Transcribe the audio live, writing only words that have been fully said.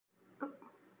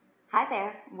Hi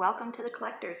there, welcome to the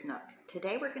Collector's Nook.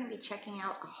 Today we're going to be checking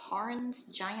out a Harnds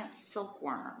giant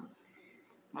silkworm.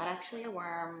 Not actually a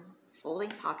worm, folding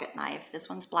pocket knife. This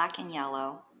one's black and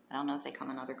yellow. I don't know if they come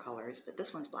in other colors, but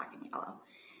this one's black and yellow.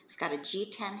 It's got a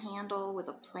G10 handle with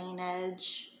a plain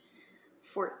edge,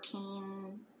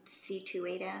 14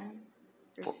 C28N.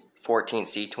 14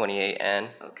 C28N.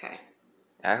 Okay.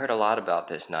 I heard a lot about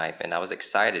this knife and I was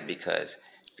excited because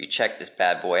if you check this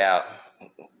bad boy out,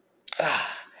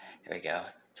 there we go.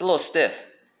 It's a little stiff.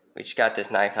 We just got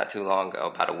this knife not too long ago,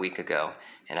 about a week ago,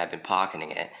 and I've been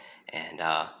pocketing it. And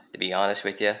to be honest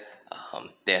with you,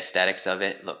 the aesthetics of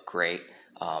it look great.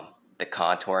 The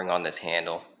contouring on this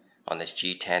handle, on this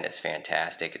G10 is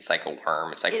fantastic. It's like a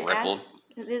worm. It's like rippled.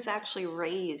 It is actually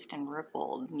raised and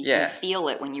rippled. You can feel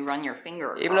it when you run your finger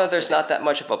across. Even though there's not that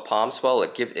much of a palm swell,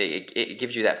 it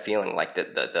gives you that feeling like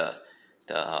the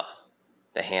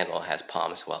handle has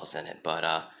palm swells in it.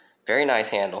 But very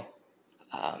nice handle.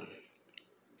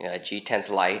 G10's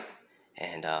light,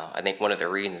 and I think one of the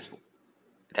reasons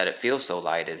that it feels so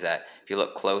light is that if you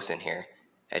look close in here,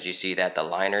 as you see that the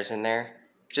liner's in there,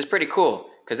 which is pretty cool.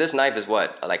 Because this knife is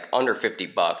what, like under 50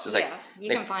 bucks. It's you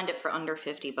can find it for under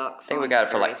 50 bucks. I think we got it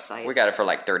for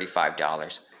like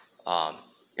 $35.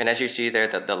 And as you see there,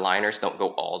 the liners don't go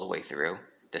all the way through.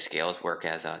 The scales work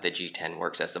as the G10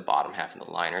 works as the bottom half of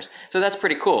the liners. So that's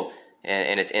pretty cool.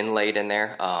 And it's inlaid in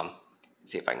there.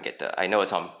 Let's see if I can get I know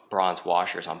it's on bronze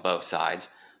washers on both sides.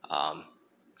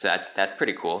 So that's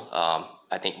pretty cool.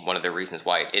 I think one of the reasons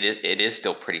why it is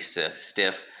still pretty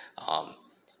stiff.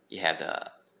 You have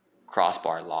the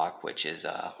crossbar lock, which is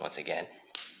once again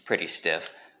pretty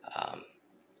stiff.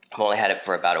 I've only had it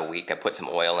for about a week. I put some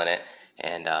oil in it,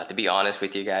 and to be honest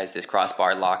with you guys, this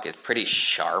crossbar lock is pretty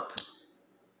sharp.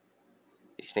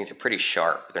 These things are pretty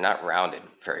sharp. They're not rounded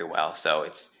very well, so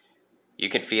you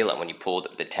can feel it when you pull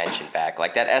the tension back.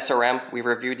 Like that SRM we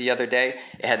reviewed the other day,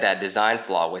 it had that design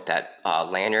flaw with that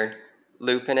lanyard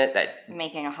loop in it,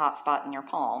 making a hot spot in your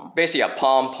palm. Basically a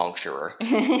palm puncturer.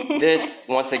 This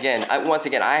once again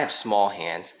I have small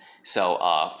hands,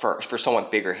 so for someone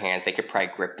bigger hands, they could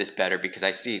probably grip this better, because I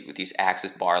see with these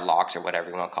axis bar locks or whatever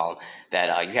you want to call them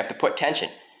that you have to put tension.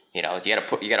 You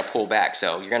gotta pull back,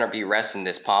 so you're gonna be resting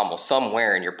this pommel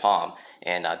somewhere in your palm.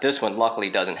 And this one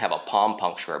luckily doesn't have a palm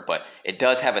puncturer, but it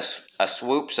does have a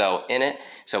swoop in it.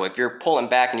 So if you're pulling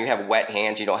back and you have wet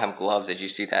hands, you don't have gloves, as you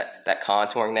see that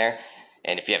contouring there.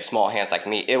 And if you have small hands like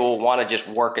me, it will want to just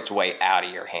work its way out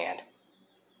of your hand.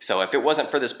 So if it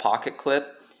wasn't for this pocket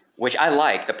clip, which I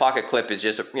like, the pocket clip is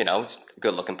just, it's a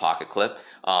good looking pocket clip.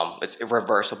 It's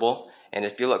reversible. And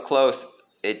if you look close,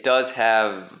 it does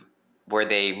have where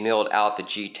they milled out the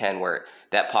G10 where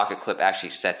that pocket clip actually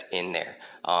sets in there.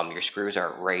 Your screws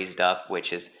are raised up,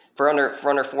 which is for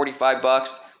under 45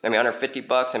 bucks, under 50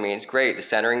 bucks, it's great. The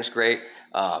centering's great.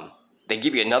 They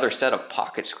give you another set of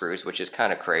pocket screws, which is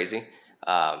kind of crazy.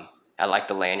 I like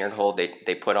the lanyard hole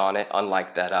they put on it.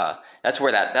 Unlike that, that's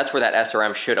where that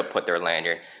SRM should have put their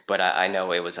lanyard. But I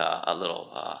know it was a little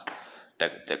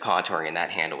the contouring in that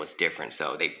handle was different,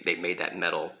 so they made that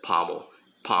metal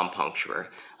palm puncturer.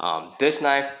 This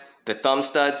knife, the thumb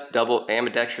studs, double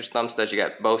ambidextrous thumb studs. You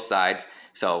got both sides,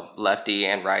 so lefty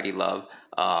and righty love.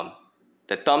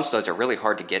 The thumb studs are really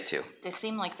hard to get to. They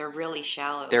seem like they're really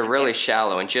shallow. They're really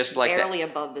shallow, and just like barely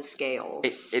above the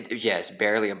scales. Yes,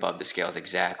 barely above the scales,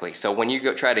 exactly. So when you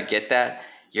go try to get that,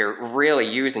 you're really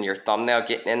using your thumbnail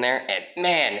getting in there, and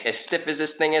man, as stiff as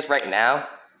this thing is right now,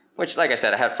 which, like I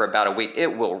said, I had for about a week,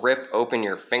 it will rip open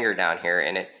your finger down here,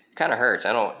 and it kind of hurts.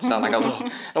 I don't sound like I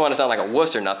don't want to sound like a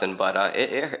wuss or nothing, but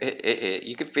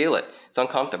you can feel it. It's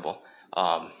uncomfortable.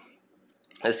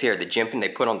 Let's see here, the jimping they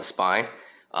put on the spine.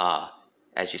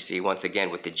 As you see, once again,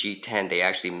 with the G10, they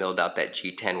actually milled out that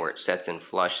G10 where it sets in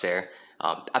flush there.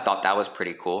 I thought that was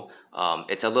pretty cool.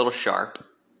 It's a little sharp.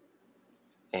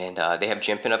 And they have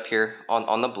jimping up here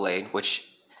on the blade, which,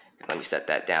 let me set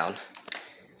that down.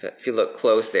 If you look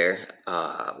close there,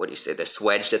 what do you say, the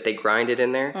swedge that they grinded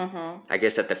in there? I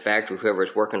guess at the factory,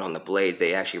 whoever's working on the blades,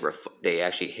 they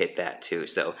actually hit that too.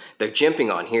 So the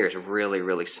jimping on here is really,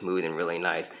 really smooth and really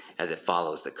nice as it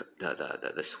follows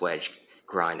the swedge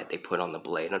grind that they put on the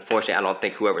blade. Unfortunately, I don't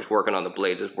think whoever's working on the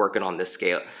blades is working on this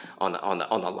scale on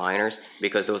the liners,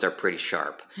 because those are pretty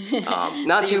sharp.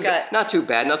 Not too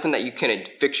bad. Nothing that you can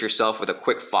fix yourself with a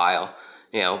quick file,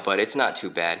 but it's not too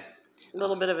bad. A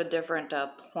little bit of a different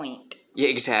point. Yeah,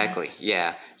 exactly.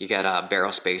 Yeah, you got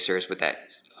barrel spacers with that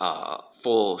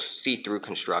full see-through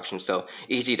construction, so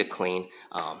easy to clean.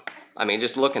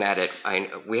 Just looking at it,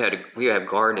 we have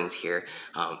gardens here,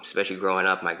 especially growing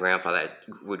up. My grandfather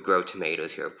would grow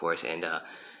tomatoes here, of course, and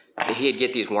he'd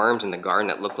get these worms in the garden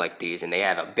that look like these, and they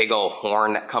have a big old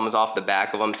horn that comes off the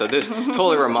back of them. So this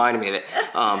totally reminded me of it.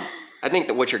 I think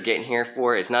that what you're getting here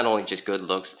for is not only just good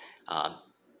looks,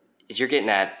 is you're getting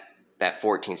that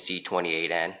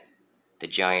 14C28N, the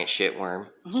giant shitworm.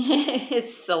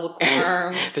 It's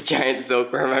silkworm. The giant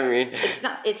silkworm. I mean,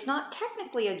 it's not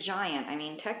technically a giant. I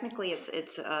mean, technically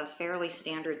it's a fairly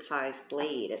standard sized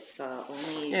blade. It's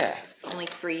only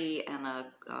 3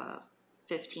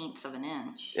 1/15 of an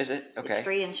inch. Is it? Okay. It's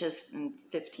 3 inches and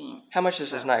 15. How much does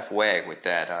this knife weigh with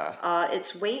that?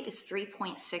 Its weight is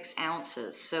 3.6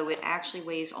 ounces, so it actually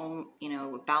weighs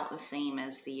about the same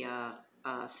as the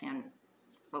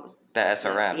the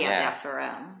SRM? The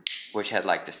SRM. Which had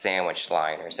like the sandwich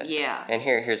liners. Yeah. And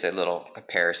here's a little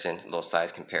comparison, a little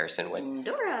size comparison with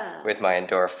Endura. With my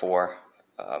Endura 4.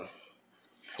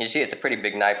 You see, it's a pretty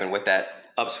big knife, and with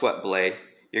that upswept blade,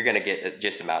 you're gonna get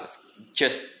just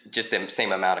the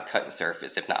same amount of cutting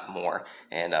surface, if not more,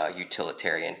 and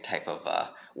utilitarian type of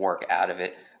work out of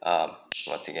it.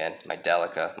 Once again, my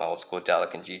Delica, my old school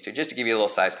Delica G2, just to give you a little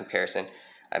size comparison.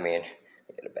 I mean, let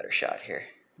me get a better shot here.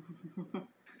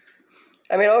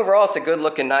 I mean, overall, it's a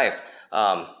good-looking knife.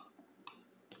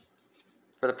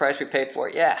 For the price we paid for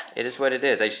it, yeah, it is what it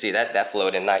is. I see that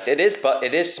flowed in nice. It is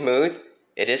smooth.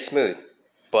 It is smooth.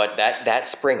 But that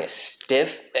spring is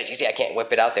stiff. As you see, I can't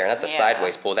whip it out there, and that's a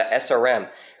sideways pull. That SRM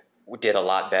did a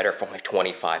lot better for like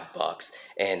 $25.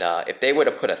 And if they would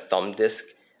have put a thumb disc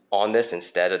on this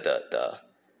instead of the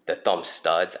thumb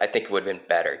studs, I think it would have been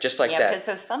better. Just like that. Yeah, because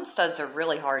those thumb studs are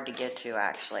really hard to get to,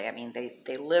 actually. I mean,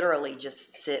 they literally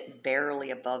just sit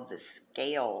barely above the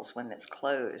scales when it's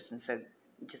closed. And so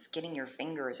just getting your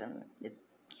fingers in,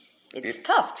 it's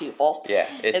tough, people. Yeah.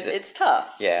 It's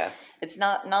tough. Yeah. It's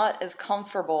not as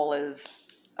comfortable as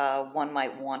one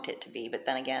might want it to be. But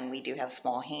then again, we do have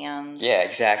small hands. Yeah,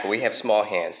 exactly. We have small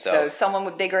hands. So someone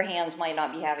with bigger hands might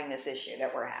not be having this issue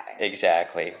that we're having.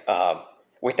 Exactly.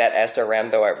 With that SRM,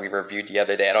 though, we reviewed the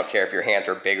other day, I don't care if your hands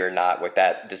were big or not, with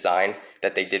that design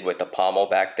that they did with the pommel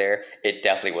back there, it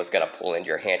definitely was going to pull into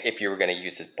your hand if you were going to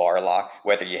use this bar lock,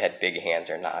 whether you had big hands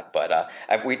or not. But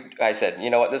I said, you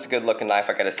know what, this is a good-looking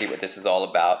knife. I got to see what this is all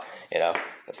about.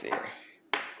 Let's see here.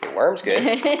 The worm's good.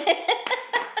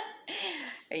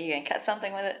 Are you going to cut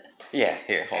something with it? Yeah,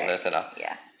 here, hold this and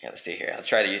Yeah. Here, let's see here. I'll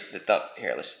try to use the thumb.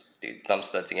 Here, let's do thumb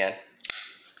studs again.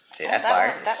 See, that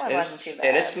fires. That one wasn't too bad.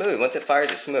 And it's smooth. Once it fires,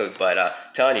 it's smooth. But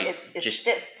telling you, it's just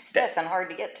stiff and hard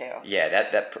to get to. Yeah,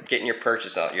 that getting your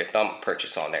thumb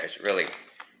purchase on there is really,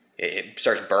 it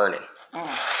starts burning.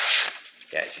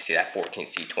 Yeah, you see that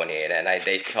 14C28, and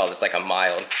they call this like a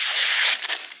mild.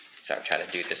 So I'm trying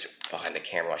to do this behind the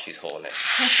camera while she's holding it.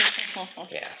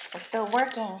 Yeah. We're still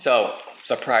working. So,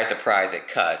 surprise, surprise, it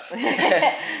cuts.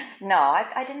 No,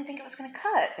 I didn't think it was going to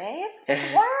cut, babe. It's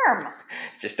a worm.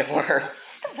 Just a worm.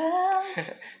 It's just a worm.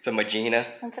 It's a Magina.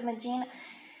 It's a Magina.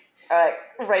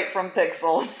 Right from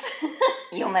Pixels.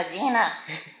 You Magina.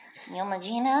 You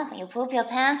Magina, you poop your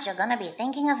pants, you're going to be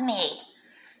thinking of me.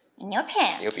 In your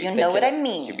pants. You know what I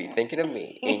mean. You'll be thinking of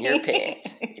me. In your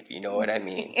pants. If you know what I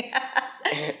mean.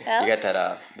 You got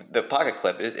that, the pocket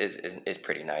clip is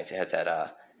pretty nice. It has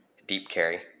that deep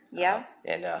carry. Yeah.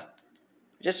 And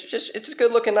just it's a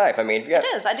good looking knife. I mean, it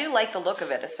is. I do like the look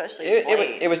of it, especially the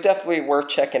blade. It was definitely worth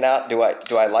checking out. Do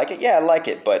I like it? Yeah, I like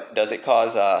it. But does it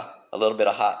cause a little bit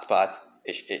of hot spots?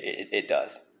 It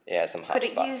does. Yeah, some hot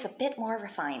spots. Could it use a bit more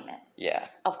refinement? Yeah.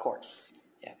 Of course.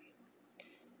 Yeah.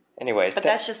 Anyways. But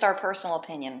that's just our personal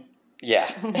opinion.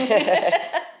 Yeah.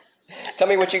 Tell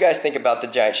me what you guys think about the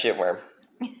giant shitworm.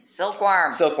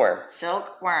 Silkworm. Silkworm.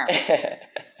 Silkworm.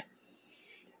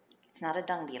 It's not a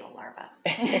dung beetle larva.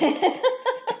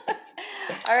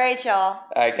 All right, y'all.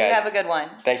 All right, guys. You have a good one.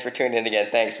 Thanks for tuning in again.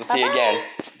 Thanks. We'll see you again.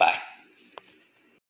 Bye.